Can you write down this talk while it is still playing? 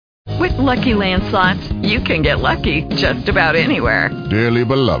With Lucky Land Slots, you can get lucky just about anywhere. Dearly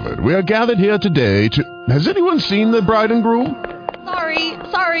beloved, we are gathered here today to... Has anyone seen the bride and groom?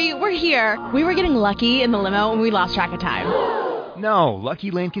 Sorry, we're here. We were getting lucky in the limo and we lost track of time. No,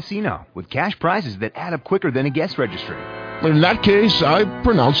 Lucky Land Casino, with cash prizes that add up quicker than a guest registry. In that case, I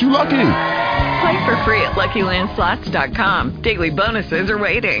pronounce you lucky. Play for free at LuckyLandSlots.com. Daily bonuses are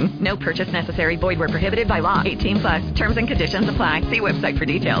waiting. No purchase necessary. Void where prohibited by law. 18+. Terms and conditions apply. See website for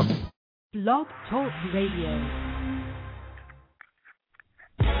details. Blog Talk Radio.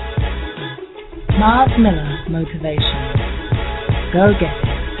 Myles Miller Motivation. Go get it.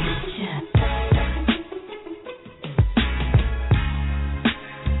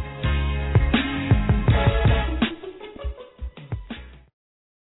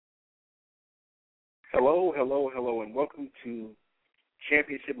 Hello, and welcome to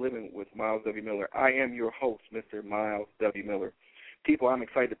Championship Living with Myles W. Miller. I am your host, Mr. Myles W. Miller. People, I'm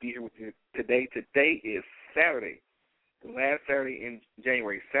excited to be here with you today. Today is Saturday, the last Saturday in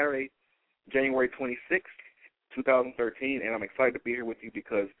January, Saturday, January 26th, 2013, and I'm excited to be here with you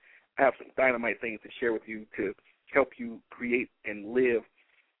because I have some dynamite things to share with you to help you create and live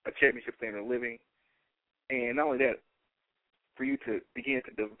a championship standard of living, and not only that, for you to begin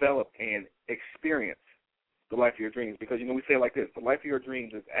to develop and experience the life of your dreams. Because, you know, we say it like this: the life of your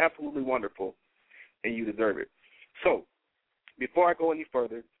dreams is absolutely wonderful, and you deserve it. So, before I go any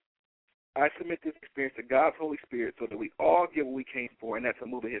further, I submit this experience to God's Holy Spirit so that we all get what we came for, and that's a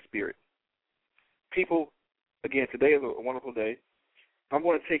move of His Spirit. People, again, today is a wonderful day. I'm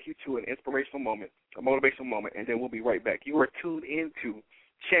going to take you to an inspirational moment, a motivational moment, and then we'll be right back. You are tuned into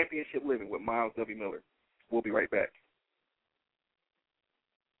Championship Living with Myles W. Miller. We'll be right back.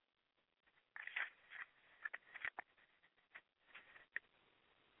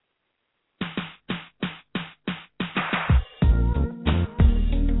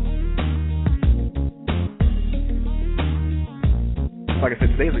 Like I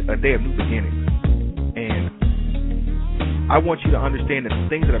said, today is a day of new beginnings, and I want you to understand that the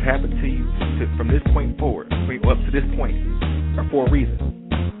things that have happened to you from this point forward, up to this point, are for a reason.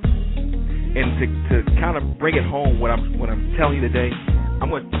 And to kind of bring it home, what I'm telling you today, I'm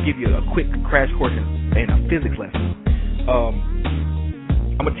going to give you a quick crash course in a physics lesson.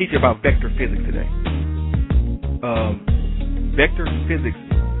 I'm going to teach you about vector physics today. Vector physics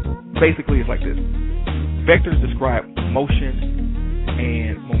basically is like this: vectors describe motion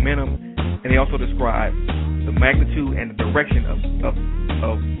and momentum, and they also describe the magnitude and the direction of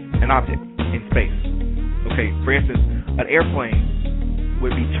an object in space. Okay, for instance, an airplane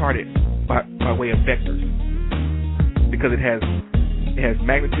would be charted by way of vectors because it has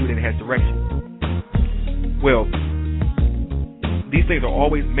magnitude and it has direction. Well, these things are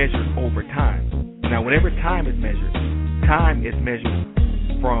always measured over time. Now, whenever time is measured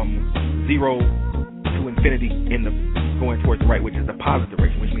from 0 to infinity in the going towards the right, which is the positive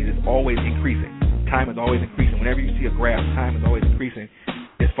direction, which means it's always increasing. Time is always increasing. Whenever you see a graph, time is always increasing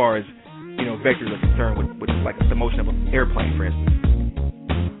as far as, you know, vectors are concerned with like the motion of an airplane, for instance.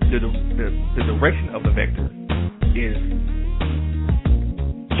 The direction of the vector is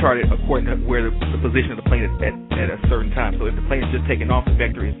charted according to where the position of the plane is at a certain time. So if the plane is just taking off, the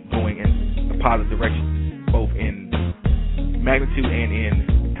vector is going in a positive direction, both in magnitude and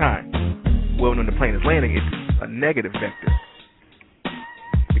in time. Well, when the plane is landing, it's a negative vector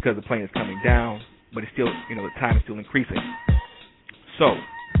because the plane is coming down, but it's still, you know, the time is still increasing. So,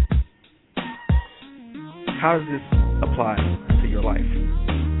 how does this apply to your life?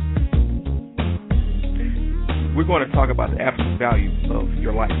 We're going to talk about the absolute value of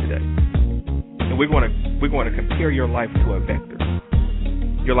your life today, and we're going to compare your life to a vector.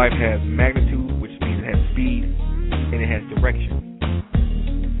 Your life has magnitude, which means it has speed, and it has direction.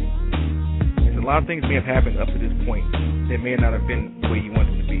 A lot of things may have happened up to this point that may not have been the way you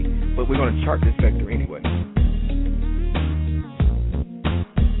wanted them to be, but we're going to chart this vector anyway.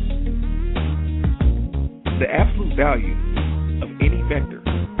 The absolute value of any vector,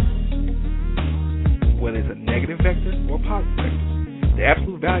 whether it's a negative vector or a positive vector, the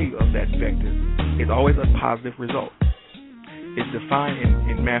absolute value of that vector is always a positive result. It's defined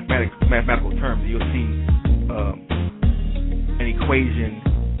in mathematical terms. You'll see an equation,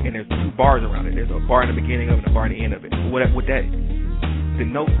 and there's two bars around it. There's a bar in the beginning of it and a bar in the end of it. What that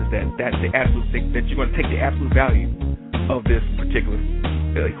denotes is that the absolute that you're going to take the absolute value of this particular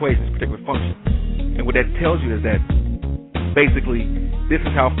equation, this particular function. And what that tells you is that basically this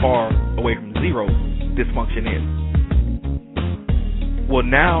is how far away from zero this function is. Well,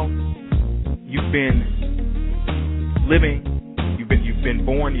 now you've been living, you've been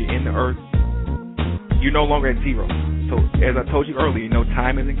born, you're in the earth. You're no longer at zero. So as I told you earlier,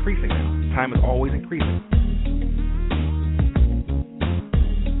 time is increasing now. Time is always increasing.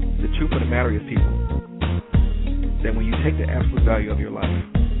 The truth of the matter is, people, that when you take the absolute value of your life,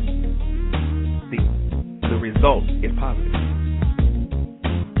 the result is positive.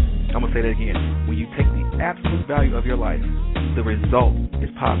 I'm going to say that again. When you take the absolute value of your life, the result is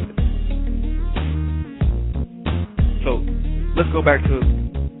positive. So let's go back to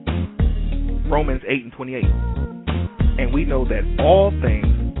Romans 8:28. And we know that all things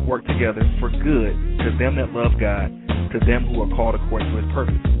work together for good to them that love God, to them who are called according to his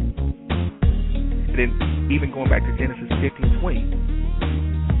purpose. And then even going back to Genesis 15:20,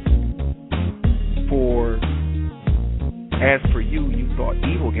 for as for you, you thought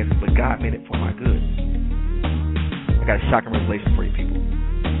evil against me, but God meant it for my good. I got a shocking revelation for you people.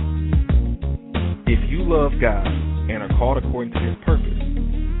 If you love God and are called according to his purpose,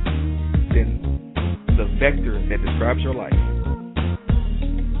 then the vector that describes your life,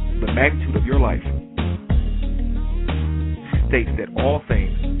 the magnitude of your life, states that all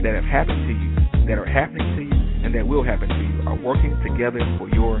things that have happened to you, that are happening to you, and that will happen to you are working together for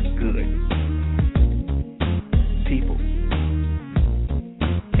your good. People,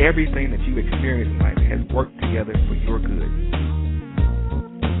 everything that you experience in life has worked together for your good.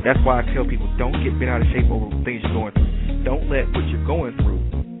 That's why I tell people, don't get bent out of shape over things you're going through. Don't let what you're going through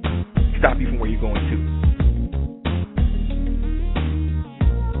stop you from where you're going to.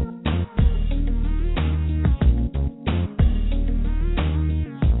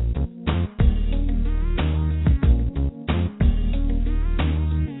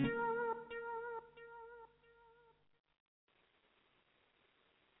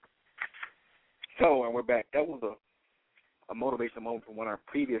 So, and we're back. That was a motivational moment from one of our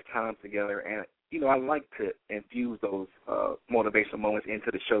previous times together. And, I like to infuse those motivational moments into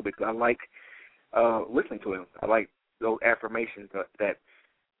the show because I like listening to them. I like those affirmations, that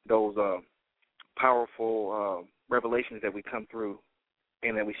those powerful revelations that we come through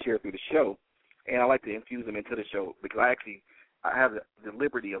and that we share through the show. And I like to infuse them into the show because I have the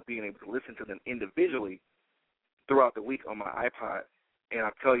liberty of being able to listen to them individually throughout the week on my iPod. And I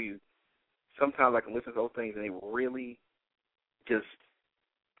tell you, sometimes I can listen to those things and it really just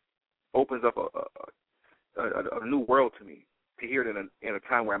opens up a new world to me to hear it in a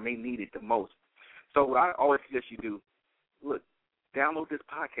time where I may need it the most. So what I always suggest you do, look, download this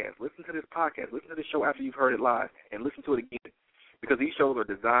podcast, listen to this podcast, listen to the show after you've heard it live, and listen to it again. Because these shows are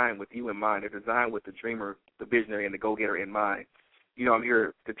designed with you in mind. They're designed with the dreamer, the visionary, and the go-getter in mind. I'm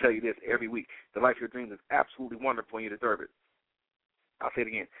here to tell you this every week. The life of your dreams is absolutely wonderful and you deserve it. I'll say it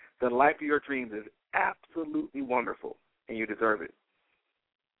again. The life of your dreams is absolutely wonderful, and you deserve it.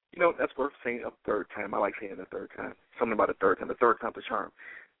 That's worth saying a third time. I like saying it a third time. Something about a third time. The third time's a charm.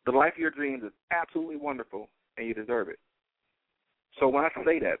 The life of your dreams is absolutely wonderful, and you deserve it. So when I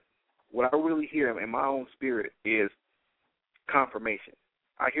say that, what I really hear in my own spirit is confirmation.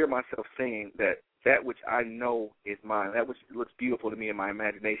 I hear myself saying that which I know is mine, that which looks beautiful to me in my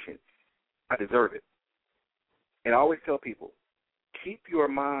imagination, I deserve it. And I always tell people, keep your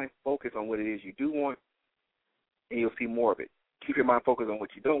mind focused on what it is you do want, and you'll see more of it. Keep your mind focused on what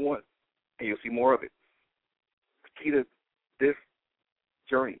you don't want, and you'll see more of it. The key to this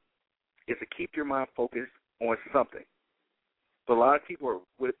journey is to keep your mind focused on something. So a lot of people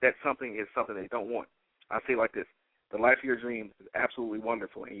that something is something they don't want. I say it like this: the life of your dreams is absolutely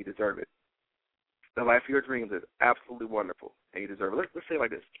wonderful, and you deserve it. The life of your dreams is absolutely wonderful, and you deserve it. Let's say it like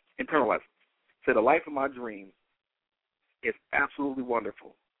this: internalize it. Say the life of my dreams is absolutely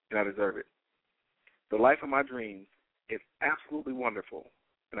wonderful, and I deserve it. The life of my dreams is absolutely wonderful,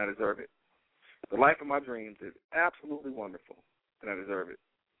 and I deserve it. The life of my dreams is absolutely wonderful, and I deserve it.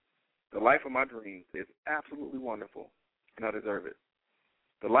 The life of my dreams is absolutely wonderful, and I deserve it.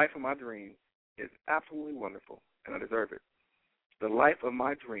 The life of my dreams is absolutely wonderful, and I deserve it. The life of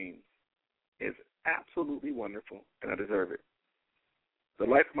my dreams is absolutely wonderful, and I deserve it. The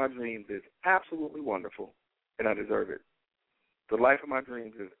life of my dreams is absolutely wonderful, and I deserve it. The life of my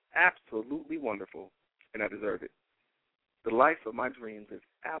dreams is absolutely wonderful, and I deserve it. The life of my dreams is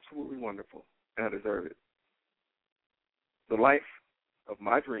absolutely wonderful, and I deserve it. The life of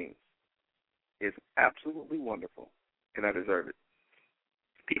my dreams is absolutely wonderful, and I deserve it.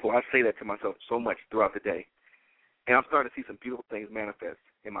 People, I say that to myself so much throughout the day, and I'm starting to see some beautiful things manifest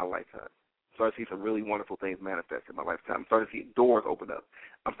in my lifetime. I'm starting to see some really wonderful things manifest in my lifetime. I'm starting to see doors open up.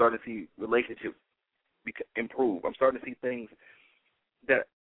 I'm starting to see relationships improve. I'm starting to see things that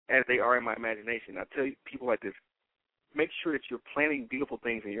as they are in my imagination. I tell you, people like this, make sure that you're planning beautiful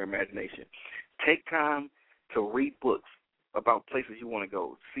things in your imagination. Take time to read books about places you want to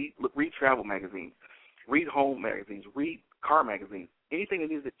go. Read travel magazines. Read home magazines. Read car magazines. Anything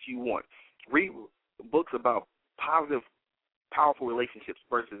it is that you want. Read books about positive, powerful relationships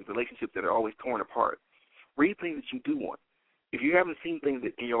versus relationships that are always torn apart. Read things that you do want. If you haven't seen things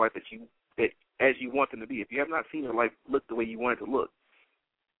in your life that as you want them to be, if you have not seen your life look the way you want it to look,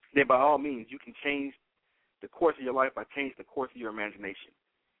 then by all means you can change the course of your life by changing the course of your imagination.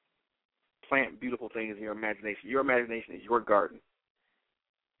 Plant beautiful things in your imagination. Your imagination is your garden,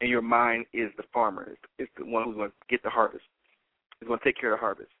 and your mind is the farmer. It's the one who's going to get the harvest. It's going to take care of the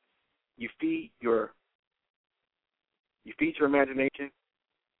harvest. You feed your imagination,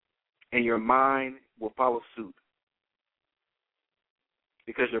 and your mind will follow suit.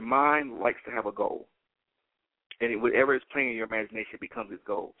 Because your mind likes to have a goal. And whatever is playing in your imagination becomes its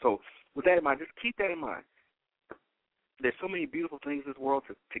goal. So with that in mind, just keep that in mind. There's so many beautiful things in this world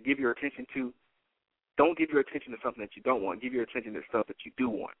to give your attention to. Don't give your attention to something that you don't want. Give your attention to stuff that you do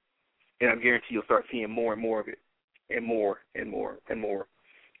want. And I guarantee you'll start seeing more and more of it. And more and more and more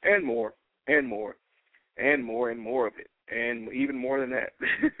and more and more and more and more of it. And even more than that.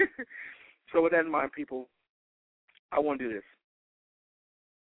 So with that in mind, people, I want to do this.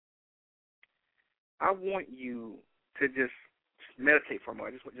 I want you to just meditate for a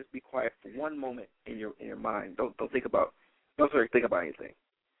moment. Just be quiet for one moment in your mind. Don't think about anything.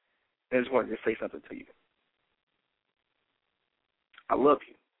 I just want to just say something to you. I love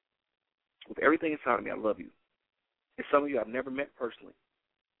you. With everything inside of me, I love you. And some of you I've never met personally.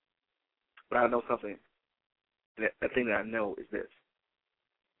 But I know something. The thing that I know is this.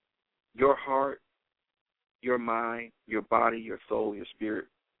 Your heart, your mind, your body, your soul, your spirit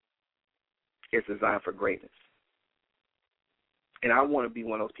is designed for greatness. And I want to be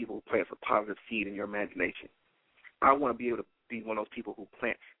one of those people who plants a positive seed in your imagination. I want to be able to be one of those people who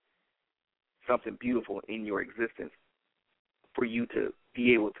plants something beautiful in your existence for you to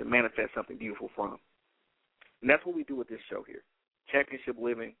be able to manifest something beautiful from. And that's what we do with this show here. Championship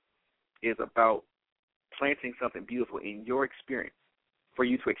Living is about planting something beautiful in your experience for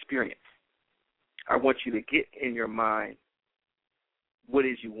you to experience. I want you to get in your mind what it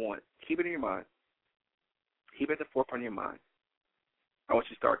is you want. Keep it in your mind. Keep it at the forefront of your mind. I want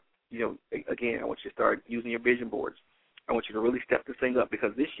you to start, I want you to start using your vision boards. I want you to really step this thing up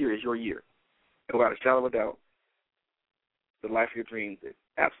because this year is your year. And without a shadow of a doubt, the life of your dreams is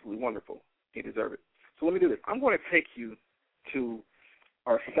absolutely wonderful. You deserve it. So let me do this. I'm going to take you to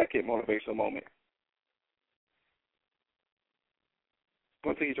our second motivational moment.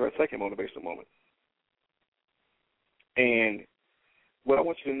 And what I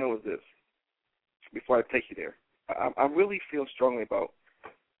want you to know is this, before I take you there. I really feel strongly about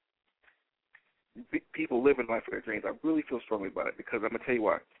people living life of their dreams. I really feel strongly about it because I'm going to tell you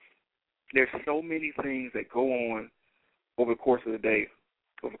why. There's so many things that go on over the course of the day,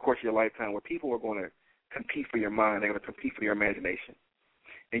 over the course of your lifetime, where people are going to compete for your mind. They're going to compete for your imagination.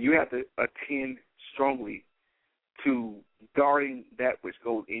 And you have to attend strongly to guarding that which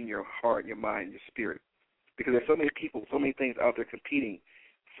goes in your heart, your mind, your spirit. Because there's so many people, so many things out there competing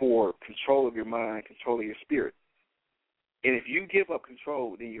for control of your mind, control of your spirit. And if you give up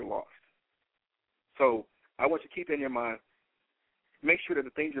control, then you're lost. So I want you to keep that in your mind. Make sure that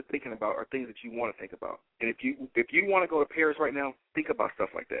the things you're thinking about are things that you want to think about. And if you want to go to Paris right now, think about stuff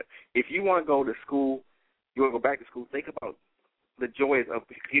like that. If you want to go to school, you want to go back to school, think about the joys of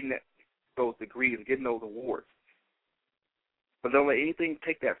getting those degrees and getting those awards. But don't let anything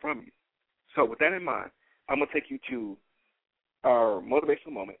take that from you. So with that in mind, I'm going to take you to our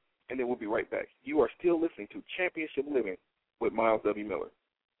motivational moment, and then we'll be right back. You are still listening to Championship Living with Myles W. Miller.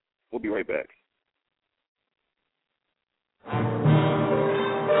 We'll be right back.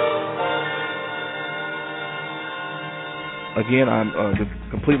 Again, I'm just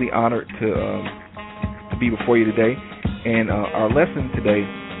completely honored to be before you today. And our lesson today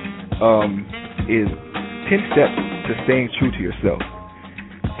is 10 steps to staying true to yourself.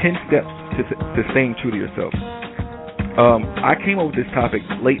 10 steps to staying true to yourself. I came up with this topic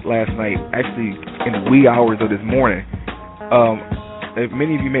late last night, actually in the wee hours of this morning.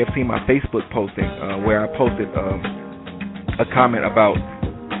 Many of you may have seen my Facebook posting where I posted a comment about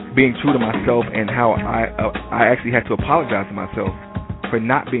being true to myself and how I actually had to apologize to myself for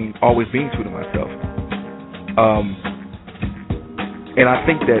not always being true to myself. And I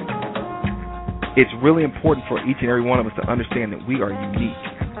think that it's really important for each and every one of us to understand that we are unique.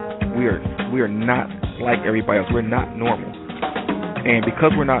 We are not like everybody else. We're not normal. And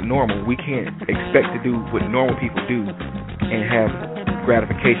because we're not normal, we can't expect to do what normal people do and have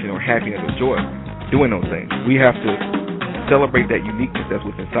gratification or happiness or joy doing those things. We have to celebrate that uniqueness that's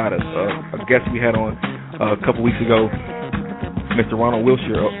what's inside us. A guest we had on a couple weeks ago, Mr. Ronald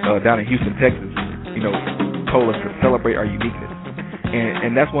Wilshire down in Houston, Texas, told us to celebrate our uniqueness.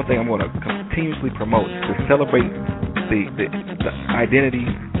 And that's one thing I'm going to continuously promote, to celebrate the identity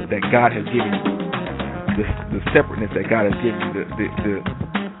that God has given you, the separateness that God has given you,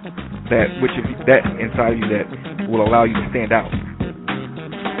 that inside of you that will allow you to stand out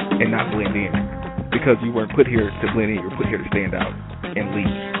and not blend in. Because you weren't put here to blend in, you were put here to stand out and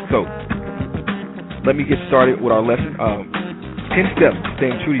lead. So, let me get started with our lesson. 10 steps to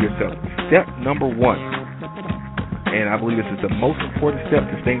staying true to yourself. Step number 1, and I believe this is the most important step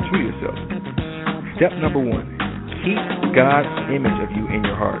to staying true to yourself. Step number 1, keep God's image of you in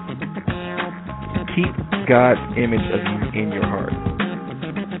your heart. Keep God's image of you in your heart.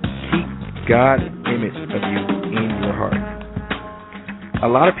 Keep God's image of you in your heart. A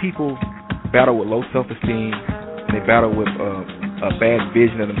lot of people battle with low self-esteem, and they battle with a bad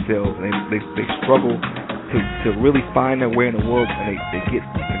vision of themselves, and they struggle to really find their way in the world, and they get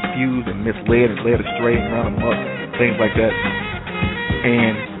confused and misled and led astray and run amok, things like that.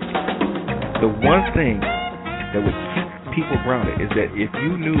 And the one thing that would keep people grounded is that if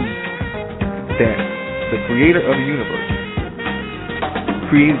you knew that the creator of the universe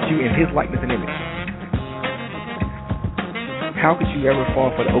created you in his likeness and image, how could you ever fall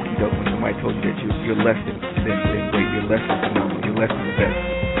for the okie doke when somebody told you that you're less than great, you're less than phenomenal, you're less than the best?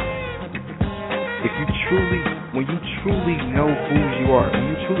 When you truly know who you are, when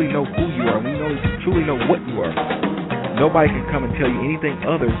you truly know who you are, when you truly know what you are, nobody can come and tell you anything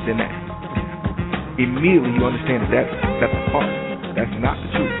other than that. Immediately you understand that that's a farce. That's not the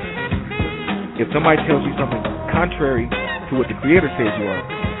truth. If somebody tells you something contrary to what the Creator says you are,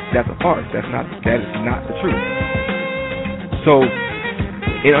 that's a farce. That is not the truth. So,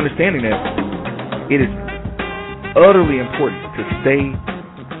 in understanding that, it is utterly important to stay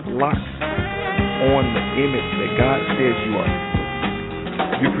locked on the image that God says you are.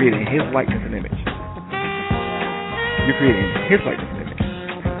 You're created in His likeness and image. You're created in His likeness and image.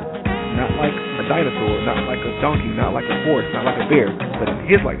 Not like a dinosaur, not like a donkey, not like a horse, not like a bear, but in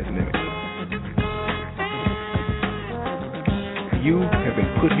His likeness and image. You have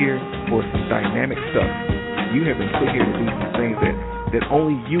been put here for some dynamic stuff. You have been put here to do some things that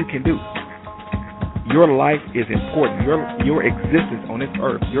only you can do. Your life is important. Your existence on this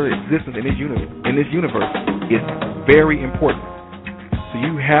earth, your existence in this universe is very important. So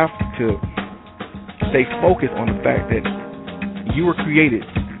you have to stay focused on the fact that you were created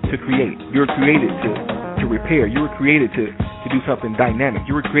to create. You were created to repair. You were created to do something dynamic.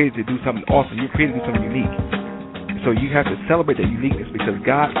 You were created to do something awesome. You were created to do something unique. So you have to celebrate that uniqueness, because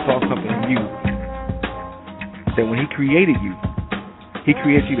God saw something in you that when He created you, He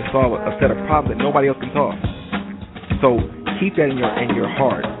created you to solve a set of problems that nobody else can solve. So keep that in your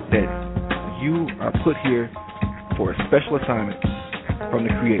heart, that you are put here for a special assignment from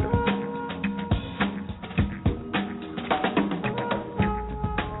the Creator.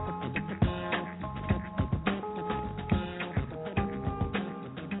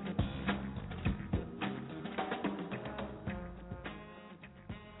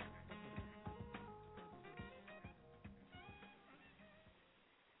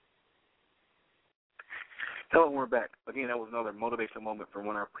 Hello, we're back. Again, that was another motivational moment from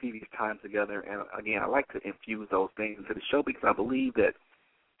one of our previous times together. And again, I like to infuse those things into the show, because I believe that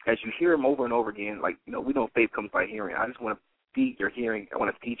as you hear them over and over again, we know faith comes by hearing. I just want to feed your hearing. I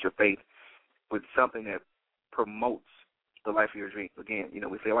want to feed your faith with something that promotes the life of your dreams. Again,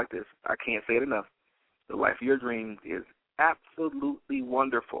 we say it like this. I can't say it enough. The life of your dreams is absolutely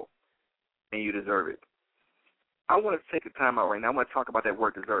wonderful, and you deserve it. I want to take a time out right now. I want to talk about that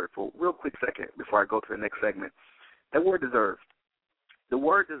word deserve for a real quick second before I go to the next segment. That word deserve. The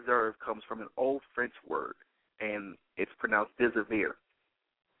word deserve comes from an old French word, and it's pronounced désavouer.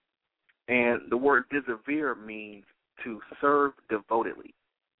 And the word désavouer means to serve devotedly.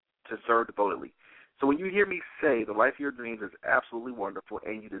 To serve devotedly. So when you hear me say the life of your dreams is absolutely wonderful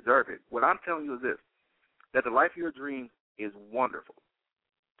and you deserve it, what I'm telling you is this, that the life of your dreams is wonderful.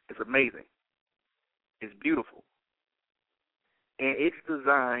 It's amazing. It's beautiful. And it's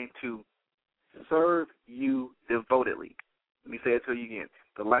designed to serve you devotedly. Let me say it to you again.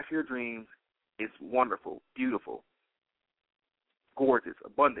 The life of your dreams is wonderful, beautiful, gorgeous,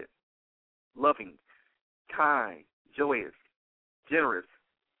 abundant, loving, kind, joyous, generous.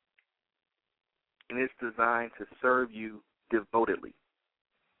 And it's designed to serve you devotedly.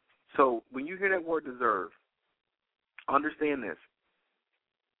 So when you hear that word deserve, understand this.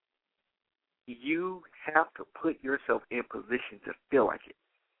 You have to put yourself in position to feel like it.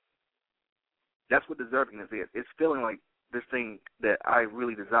 That's what deservingness is. It's feeling like this thing that I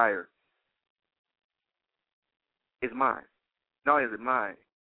really desire is mine. Not only is it mine,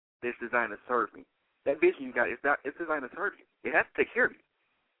 it's designed to serve me. That vision you got it's designed to serve you. It has to take care of you.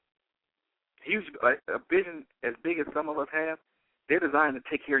 Huge, a vision as big as some of us have, they're designed to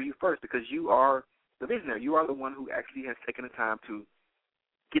take care of you first because you are the visionary. You are the one who actually has taken the time to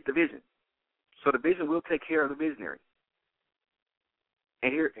get the vision. So the vision will take care of the visionary.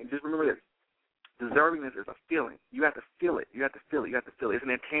 And just remember this. Deservingness is a feeling. You have to feel it. You have to feel it. You have to feel it. It's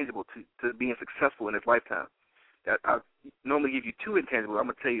an intangible to being successful in this lifetime. I normally give you two intangibles. I'm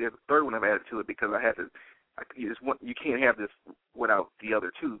going to tell you there's a third one I've added to it because you can't have this without the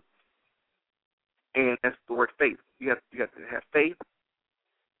other two. And that's the word faith. You have to have faith.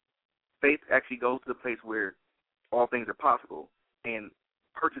 Faith actually goes to the place where all things are possible and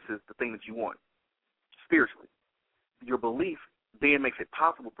purchases the thing that you want spiritually. Your belief then makes it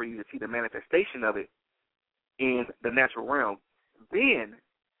possible for you to see the manifestation of it in the natural realm. Then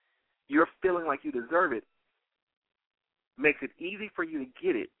you're feeling like you deserve it makes it easy for you to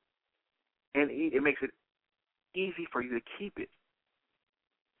get it, and it makes it easy for you to keep it.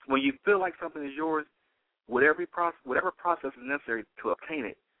 When you feel like something is yours, whatever process is necessary to obtain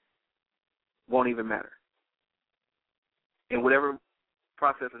it won't even matter. And whatever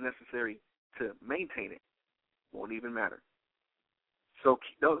process is necessary to maintain it won't even matter. So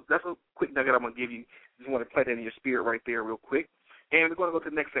that's a quick nugget I'm going to give you. Just want to plant that in your spirit right there real quick. And we're going to go to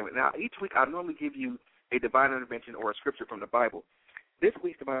the next segment. Now, each week I normally give you a divine intervention or a scripture from the Bible. This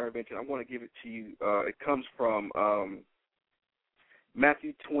week's divine intervention, I want to give it to you. It comes from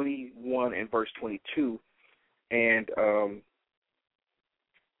Matthew 21 and verse 22. And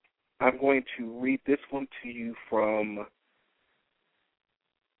I'm going to read this one to you from...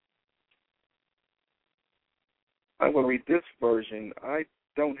 I'm going to read this version. I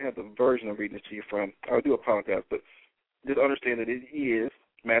don't have the version I'm reading this to you from. I do apologize, but just understand that it is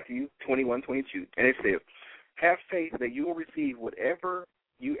Matthew 21:22, and it says, "Have faith that you will receive whatever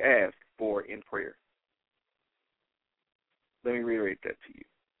you ask for in prayer." Let me reiterate that to you.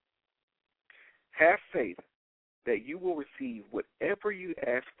 Have faith that you will receive whatever you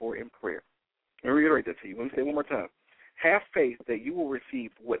ask for in prayer. Let me reiterate that to you. Let me say it one more time. Have faith that you will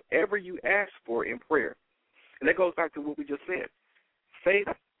receive whatever you ask for in prayer. And that goes back to what we just said. Faith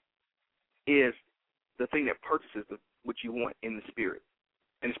is the thing that purchases what you want in the spirit.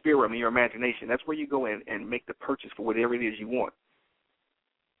 In the spirit realm, in your imagination. That's where you go in and make the purchase for whatever it is you want.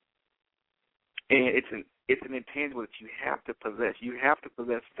 And it's an intangible that you have to possess. You have to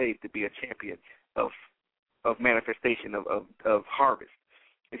possess faith to be a champion of manifestation, of harvest.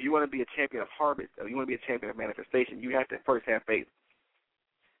 If you want to be a champion of harvest, or you want to be a champion of manifestation, you have to first have faith.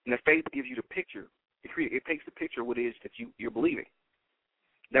 And the faith gives you the picture. It paints the picture of what it is that you're believing.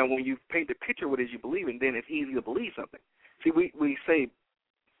 Now, when you paint the picture of what it is you're believing, then it's easy to believe something. See, we say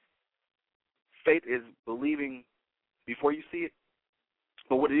faith is believing before you see it,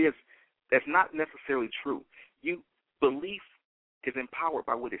 but what it is, that's not necessarily true. Belief is empowered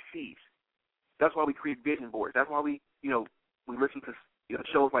by what it sees. That's why we create vision boards. That's why we listen to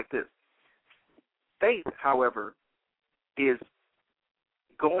shows like this. Faith, however, is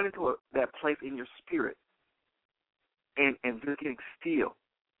going into that place in your spirit and just getting still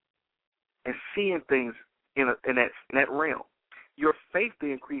and seeing things in that realm. Your faith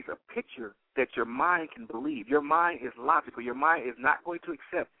then creates a picture that your mind can believe. Your mind is logical. Your mind is not going to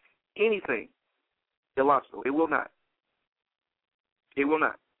accept anything illogical. It will not. It will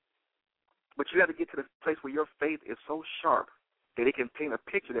not. But you have to get to the place where your faith is so sharp that it can paint a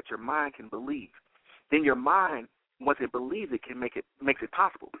picture that your mind can believe. Then your mind, once it believes it, makes it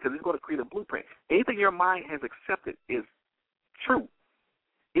possible because it's going to create a blueprint. Anything your mind has accepted is true.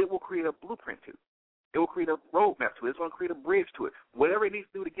 It will create a blueprint to it. It will create a roadmap to it. It's going to create a bridge to it. Whatever it needs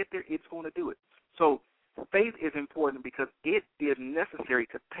to do to get there, it's going to do it. So faith is important because it is necessary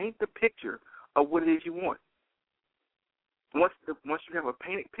to paint the picture of what it is you want. Once you have a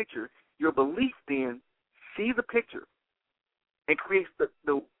painted picture, your belief then sees the picture and creates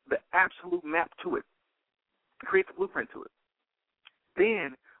the absolute map to it. It creates a blueprint to it.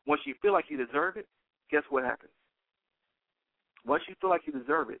 Then, once you feel like you deserve it, guess what happens? Once you feel like you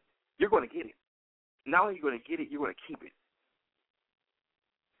deserve it, you're going to get it. Not only are you going to get it, you're going to keep it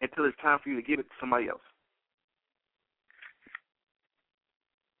until it's time for you to give it to somebody else.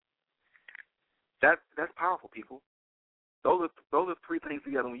 That's powerful, people. Those are three things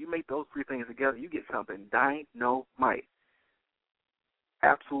together. When you make those three things together, you get something dynamite.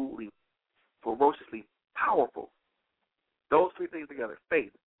 Absolutely, ferociously powerful. Those three things together,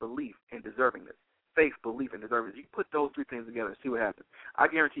 faith, belief, and deservingness. Faith, belief, and deservingness. You put those three things together and see what happens. I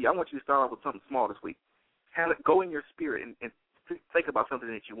guarantee you, I want you to start off with something small this week. Go in your spirit and think about something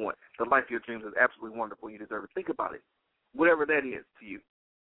that you want. The life of your dreams is absolutely wonderful. You deserve it. Think about it. Whatever that is to you.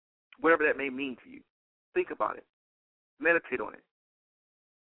 Whatever that may mean to you. think about it. Meditate on it.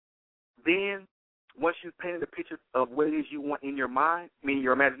 Then, once you've painted a picture of what it is you want in your mind, meaning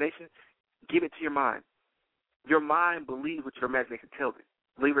your imagination, give it to your mind. Your mind believes what your imagination tells it.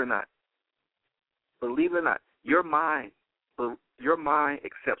 Believe it or not. Believe it or not. Your mind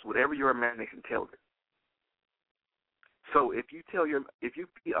accepts whatever your imagination tells it. So if you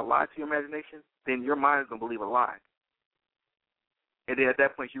feed a lie to your imagination, then your mind is going to believe a lie. And then at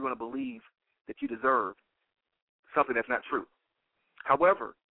that point, you're going to believe that you deserve something that's not true.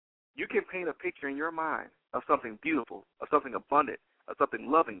 However, you can paint a picture in your mind of something beautiful, of something abundant, of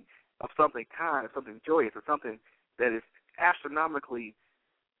something loving, of something kind, of something joyous, of something that is astronomically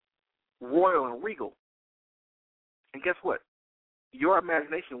royal and regal. And guess what? Your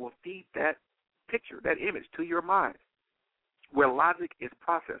imagination will feed that picture, that image, to your mind, where logic is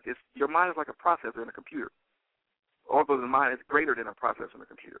processed. Your mind is like a processor in a computer, although the mind is greater than a processor in a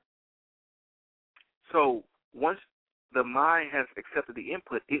computer. So once the mind has accepted the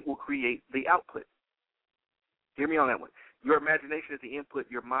input, it will create the output. Hear me on that one. Your imagination is the input.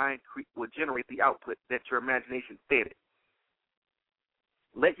 Your mind will generate the output that your imagination fed it.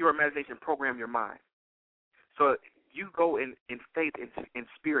 Let your imagination program your mind. So you go in faith, in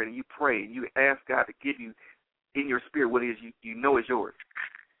spirit, and you pray, and you ask God to give you in your spirit what it is you know is yours.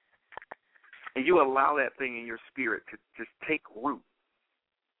 And you allow that thing in your spirit to just take root,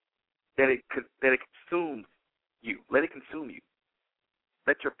 that it consumes you. Let it consume you.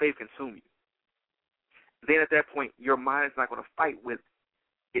 Let your faith consume you. Then at that point, your mind is not going to fight with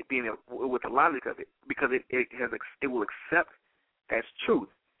it being with the logic of it, because it will accept as truth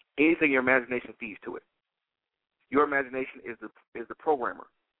anything your imagination feeds to it. Your imagination is the programmer.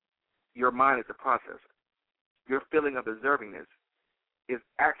 Your mind is the processor. Your feeling of deservingness is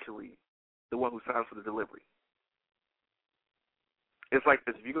actually the one who signs for the delivery. It's like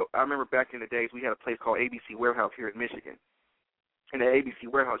this. I remember back in the days we had a place called ABC Warehouse here in Michigan. In the ABC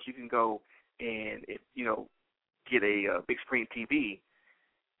Warehouse, you can go and get a big screen TV.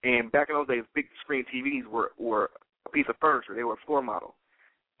 And back in those days, big screen TVs were a piece of furniture. They were a floor model,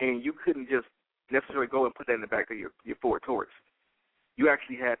 and you couldn't just necessarily go and put that in the back of your Ford Taurus. You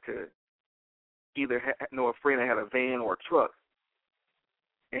actually had to either know a friend that had a van or a truck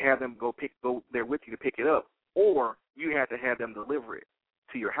and have them go there with you to pick it up, or you had to have them deliver it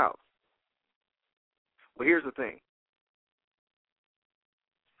to your house. Well, here's the thing.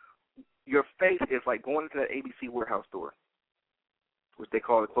 Your faith is like going into that ABC Warehouse store, which they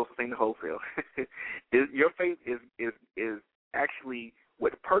call the closest thing to wholesale. Your faith is actually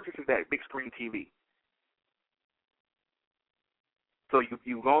what purchases that big screen TV. So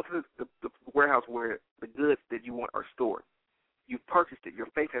you go to the warehouse where the goods that you want are stored. You've purchased it. Your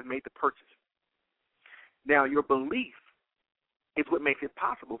faith has made the purchase. Now, your belief is what makes it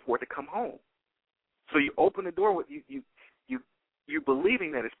possible for it to come home. So you open the door with you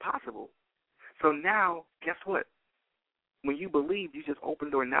believing that it's possible. So now, guess what? When you believe, you just open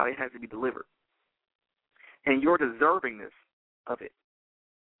the door, and now it has to be delivered. And your deservingness of it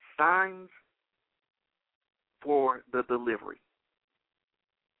signs for the delivery.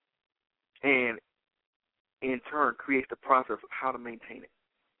 And in turn creates the process of how to maintain it.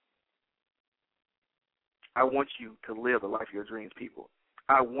 I want you to live the life of your dreams, people.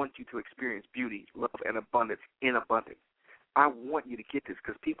 I want you to experience beauty, love, and abundance in abundance. I want you to get this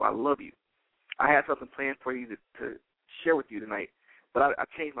because, people, I love you. I had something planned for you to share with you tonight, but I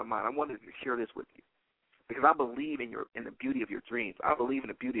changed my mind. I wanted to share this with you because I believe in the beauty of your dreams. I believe in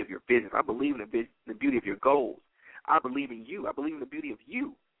the beauty of your business. I believe in the beauty of your goals. I believe in you. I believe in the beauty of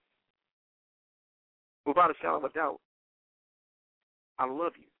you. Without a shadow of a doubt, I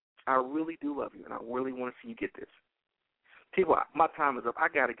love you. I really do love you, and I really want to see you get this. People, my time is up. I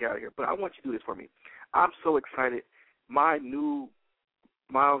got to get out of here, but I want you to do this for me. I'm so excited. My new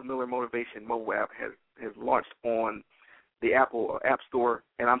Myles Miller Motivation mobile app has launched on the Apple App Store,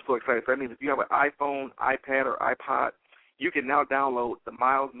 and I'm so excited. So that means if you have an iPhone, iPad, or iPod, you can now download the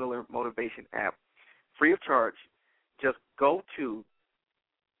Myles Miller Motivation app free of charge. Just go to,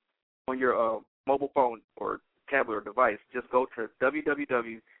 on your mobile phone or tablet or device, just go to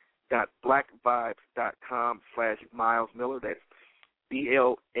www.blackvibes.com/Myles Miller. That's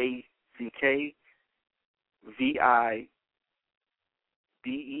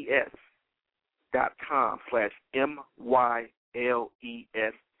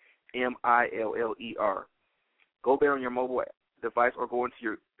Go there on your mobile device, or go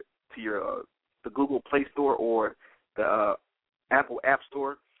into the Google Play Store or the Apple App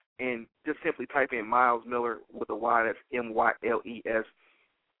Store, and just simply type in Myles Miller with a Y. That's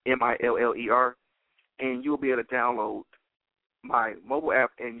MYLESMILLER, and you'll be able to download my mobile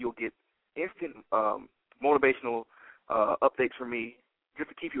app, and you'll get instant motivational updates from me just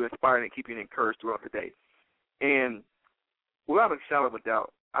to keep you inspired and keep you encouraged throughout the day. And without a shadow of a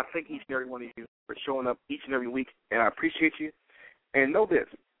doubt, I thank each and every one of you for showing up each and every week, and I appreciate you. And know this.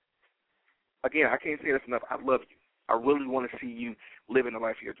 Again, I can't say this enough. I love you. I really want to see you living the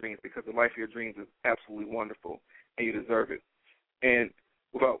life of your dreams, because the life of your dreams is absolutely wonderful, and you deserve it. And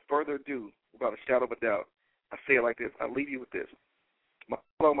without further ado, without a shadow of a doubt, I say it like this. I leave you with this. My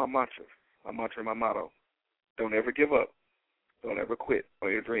mantra, my motto. Don't ever give up. Don't ever quit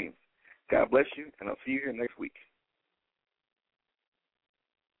on your dreams. God bless you, and I'll see you here next week.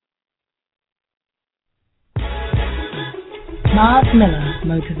 Myles Miller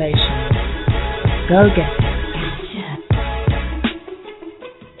Motivation. Go get it.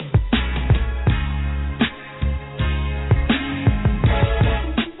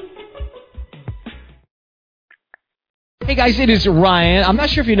 Hey guys, it is Ryan. I'm not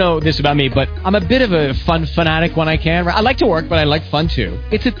sure if you know this about me, but I'm a bit of a fun fanatic when I can. I like to work, but I like fun too.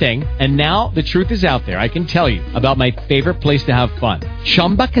 It's a thing. And now the truth is out there. I can tell you about my favorite place to have fun.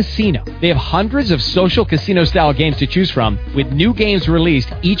 Chumba Casino. They have hundreds of social casino style games to choose from, with new games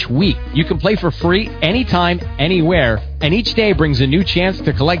released each week. You can play for free anytime, anywhere, and each day brings a new chance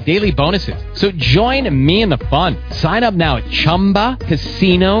to collect daily bonuses. So join me in the fun. Sign up now at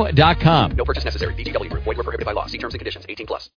ChumbaCasino.com. No purchase necessary. VGW Group. Void where prohibited by law. See terms and conditions. 18+.